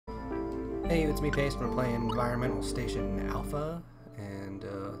Hey, it's me, Pace. We're playing Environmental Station Alpha, and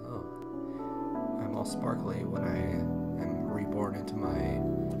oh, I'm all sparkly when I am reborn into my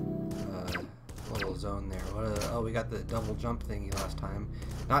little zone there. Oh, we got the double jump thingy last time.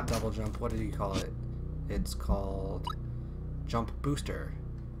 Not double jump. What did you call it? It's called jump booster,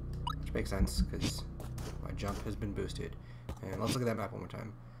 which makes sense because my jump has been boosted. And let's look at that map one more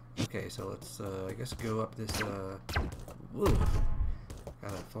time. Okay, so let's I guess go up this. Woo.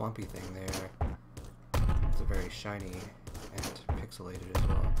 Got a thwompy thing there. It's a very shiny and pixelated as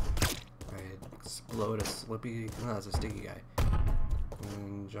well. I explode a slippy. No, that's a sticky guy.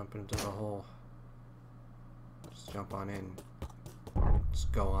 And jump into the hole. Just jump on in.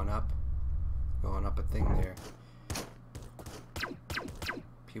 Just go on up. Going up a thing there.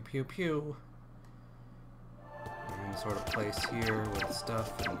 Pew pew pew. I'm in sort of place here with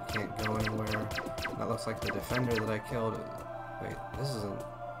stuff and can't go anywhere. That looks like the defender that I killed. Wait, this isn't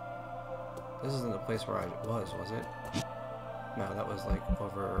the place where I was it? No, that was like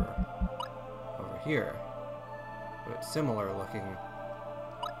over here. But it's similar looking.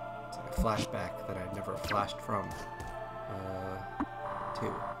 It's like a flashback that I'd never flashed from.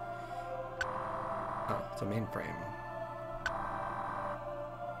 To. Oh, it's a mainframe.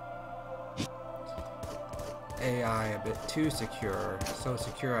 AI a bit too secure. So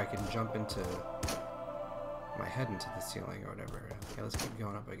secure I can jump into my head into the ceiling or whatever. Okay, let's keep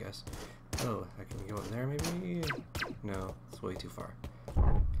going up, I guess. Oh, I can go up there maybe? No, it's way too far.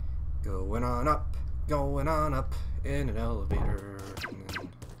 Going on up in an elevator. And then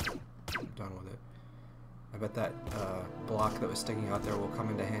I'm done with it. I bet that block that was sticking out there will come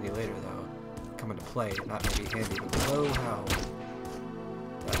into handy later, though. Come into play, not maybe handy, but oh, how.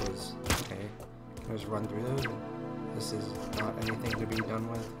 That was, okay. Can I just run through those? This is not anything to be done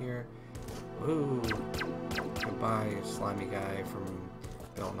with here. Woo! Goodbye, slimy guy from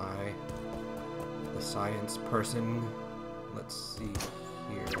Bill Nye. The science person. Let's see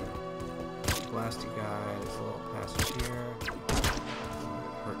here. Blasty guy, there's a little passage here. It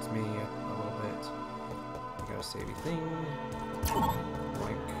hurts me a little bit. I got a savey thing.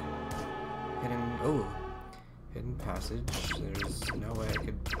 Blank. Hidden passage. There's no way I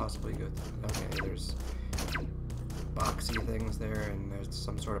could possibly go through. Okay, there's boxy things there, and there's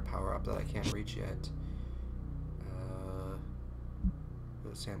some sort of power-up that I can't reach yet.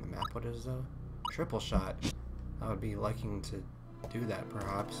 Does it say on the map what it is, though? Triple shot. I would be liking to do that,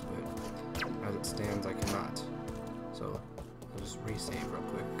 perhaps, but as it stands, I cannot. So, I'll just resave real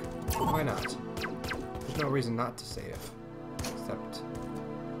quick. Why not? There's no reason not to save. Except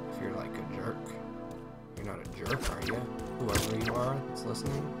if you're like a jerk. You're not a jerk, are you? Whoever you are that's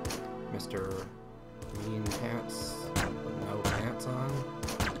listening. Mr. Mean Pants with no pants on.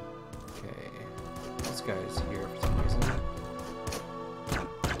 Okay. This guy's here for some reason.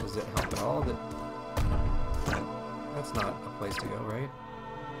 Does it help at all that... That's not a place to go, right?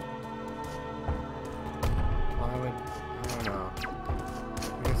 Why would... I don't know.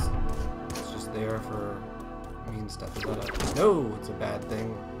 I guess it's just there for mean stuff. Is that a... No! It's a bad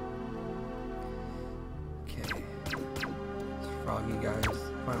thing. Okay. These froggy guys.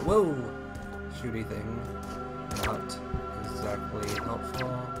 Whoa! Shooty thing. Not exactly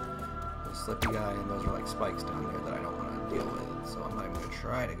helpful. The slippy guy, and those are like spikes down there that I don't want to deal with, so I'm not even going to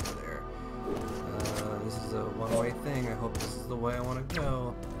try to go there. This is a one-way thing. I hope this is the way I want to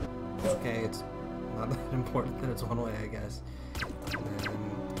go. Okay, it's not that important that it's one way, I guess. And then,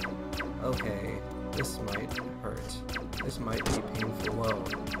 okay, this might hurt. This might be painful. Whoa.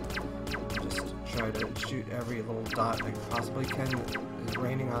 Just try to shoot every little dot I possibly can. Is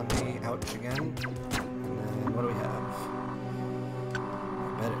raining on me. Ouch again. And then, what do we have? I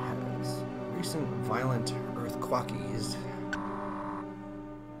bet it has. Recent violent earthquakes.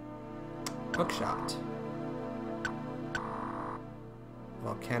 Hookshot.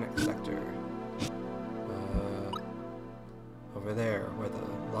 Volcanic sector. Over there, where the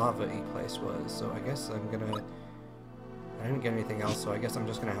lava-y place was. So I guess I'm gonna... I didn't get anything else, so I guess I'm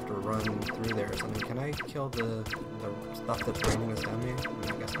just gonna have to run through there or something. Can I kill the stuff that's raining this down me? I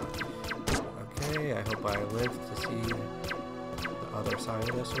guess not. Okay, I hope I live to see the other side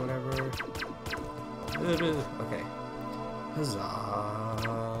of this or whatever. Okay. Huzzah!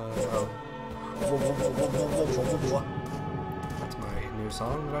 Oh. That's my new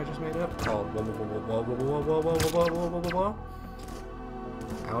song that I just made up called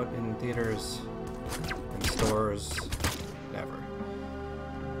out in theaters and stores. Never.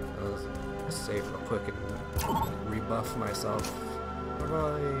 I'll save real quick and rebuff myself.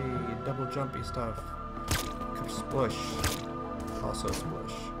 Alright, double jumpy stuff. Splush. Also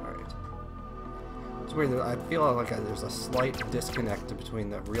splush. Alright. It's weird. I feel like there's a slight disconnect between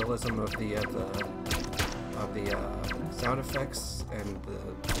the realism of the sound effects and the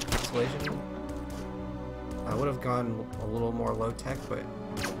pixelation. I would have gone a little more low tech, but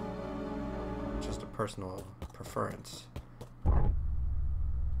just a personal preference.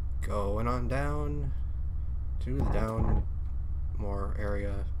 Going on down to the down more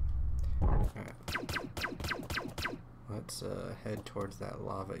area. Alright. Let's head towards that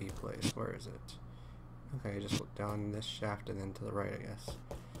lava-y place. Where is it? Okay, just look down this shaft and then to the right, I guess.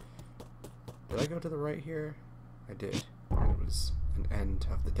 Did I go to the right here? I did. It was an end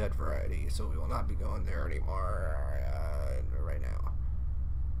of the dead variety, so we will not be going there anymore right now.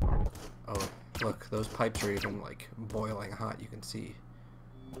 Oh, look, those pipes are even like boiling hot, you can see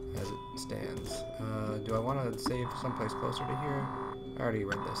as it stands. Do I want to save someplace closer to here? I already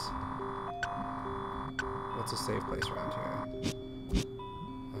read this. What's a safe place around here?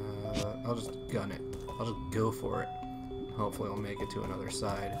 I'll just gun it. I'll just go for it. Hopefully I'll make it to another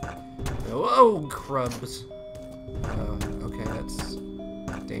side. Whoa, crubs! Okay, that's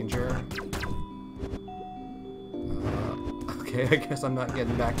danger. Okay, I guess I'm not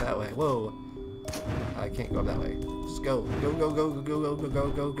getting back that way. Whoa! I can't go up that way. Just go. Go, go, go, go, go, go,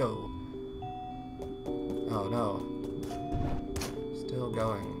 go, go, go. Oh no. Still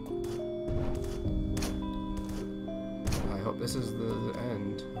going. I hope this is the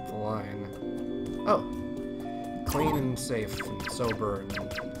end of the line. Oh! Clean and safe and sober and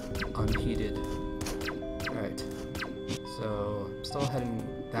unheated. Alright. So, I'm still heading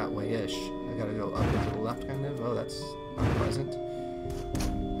that way-ish. I gotta go up and to the left, kind of. Oh, that's unpleasant.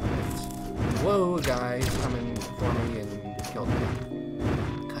 Alright. Whoa, guys coming for me and killed me.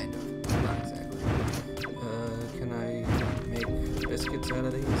 Kind of. Not exactly. Can I make biscuits out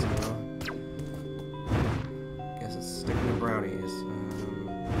of these? No. Guess it's sticking to brownies.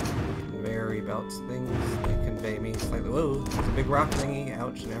 Conveyor belts things. They convey me slightly. Whoa, there's a big rock thingy.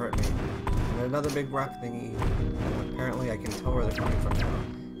 Ouch, and it hurt me. And another big rock thingy. And apparently I can tell where they're coming from now.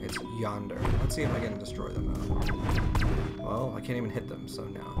 It's yonder. Let's see if I can destroy them though. Well, I can't even hit them, so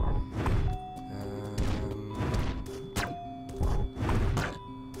no.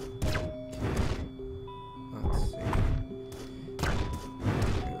 Let's see.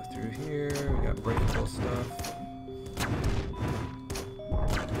 Go through here. We got breakable stuff.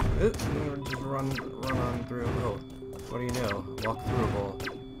 Just run on through. Oh, what do you know? Walk throughable.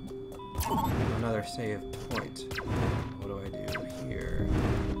 Another saved point. What do I do here?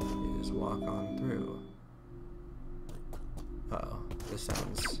 Is walk on through. Uh-oh, this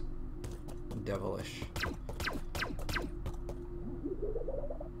sounds devilish.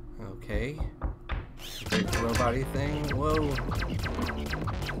 Okay. Big robot-y thing. Whoa.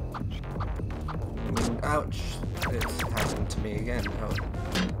 Ouch. It's happened to me again. Oh.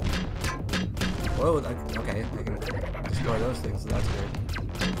 Whoa, okay, I can destroy those things, so that's good.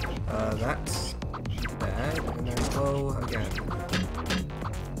 That's bad, and then whoa again.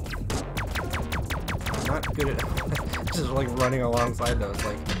 I'm not good at just like running alongside those,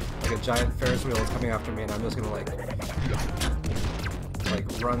 like a giant Ferris wheel is coming after me, and I'm just gonna like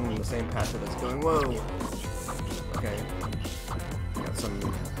run the same path that it's going. Whoa! Okay. Got some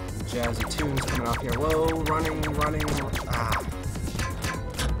jazzy tunes coming off here. Whoa, running. Ah.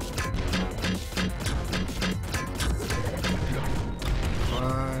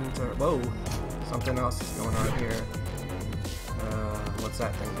 Whoa, something else is going on here. What's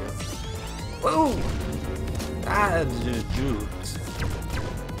that thing do? Whoa! Ah, juice.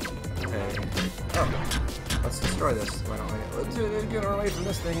 Okay. Oh, let's destroy this. Why don't we? Let's get away from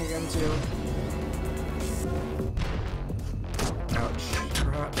this thing again too. Ouch.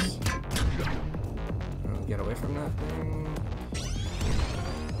 Perhaps. Get away from that thing.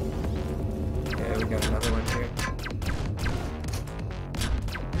 Okay, we got another one here.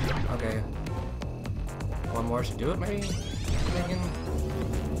 Okay. One more should do it, maybe? Okay.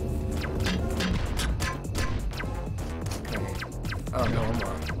 Oh, no,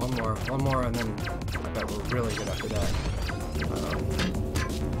 one more, and then I bet we're really good after that.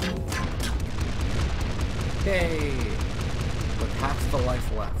 Okay! With half the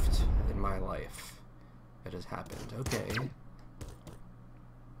life left in my life, it has happened. Okay.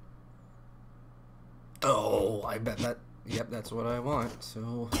 Oh, I bet that... Yep, that's what I want.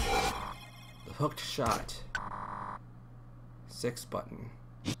 So, the hooked shot. 6 button.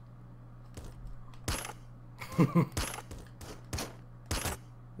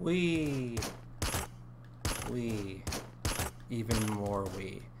 Wee. Even more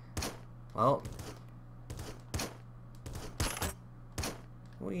wee. Well.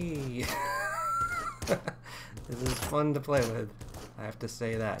 Wee. This is fun to play with. I have to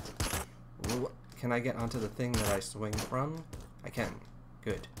say that. Can I get onto the thing that I swing from? I can.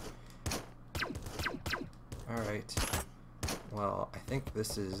 Good. Alright. Well, I think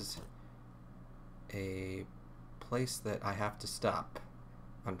this is a place that I have to stop,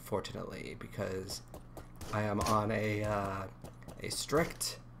 unfortunately, because I am on a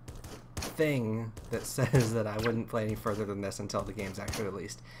strict thing that says that I wouldn't play any further than this until the game's actually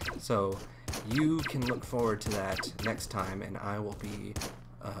released. So you can look forward to that next time, and I will be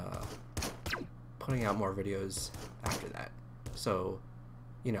putting out more videos after that. So,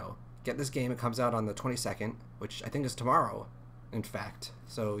 you know, get this game. It comes out on the 22nd, which I think is tomorrow, in fact.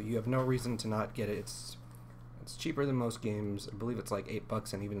 So you have no reason to not get it. It's cheaper than most games. I believe it's like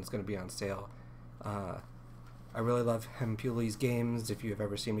 $8, and even it's going to be on sale. I really love Hempuli's games. If you have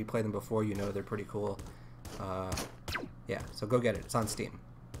ever seen me play them before, you know they're pretty cool. Yeah, so go get it. It's on Steam.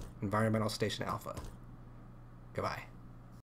 Environmental Station Alpha. Goodbye.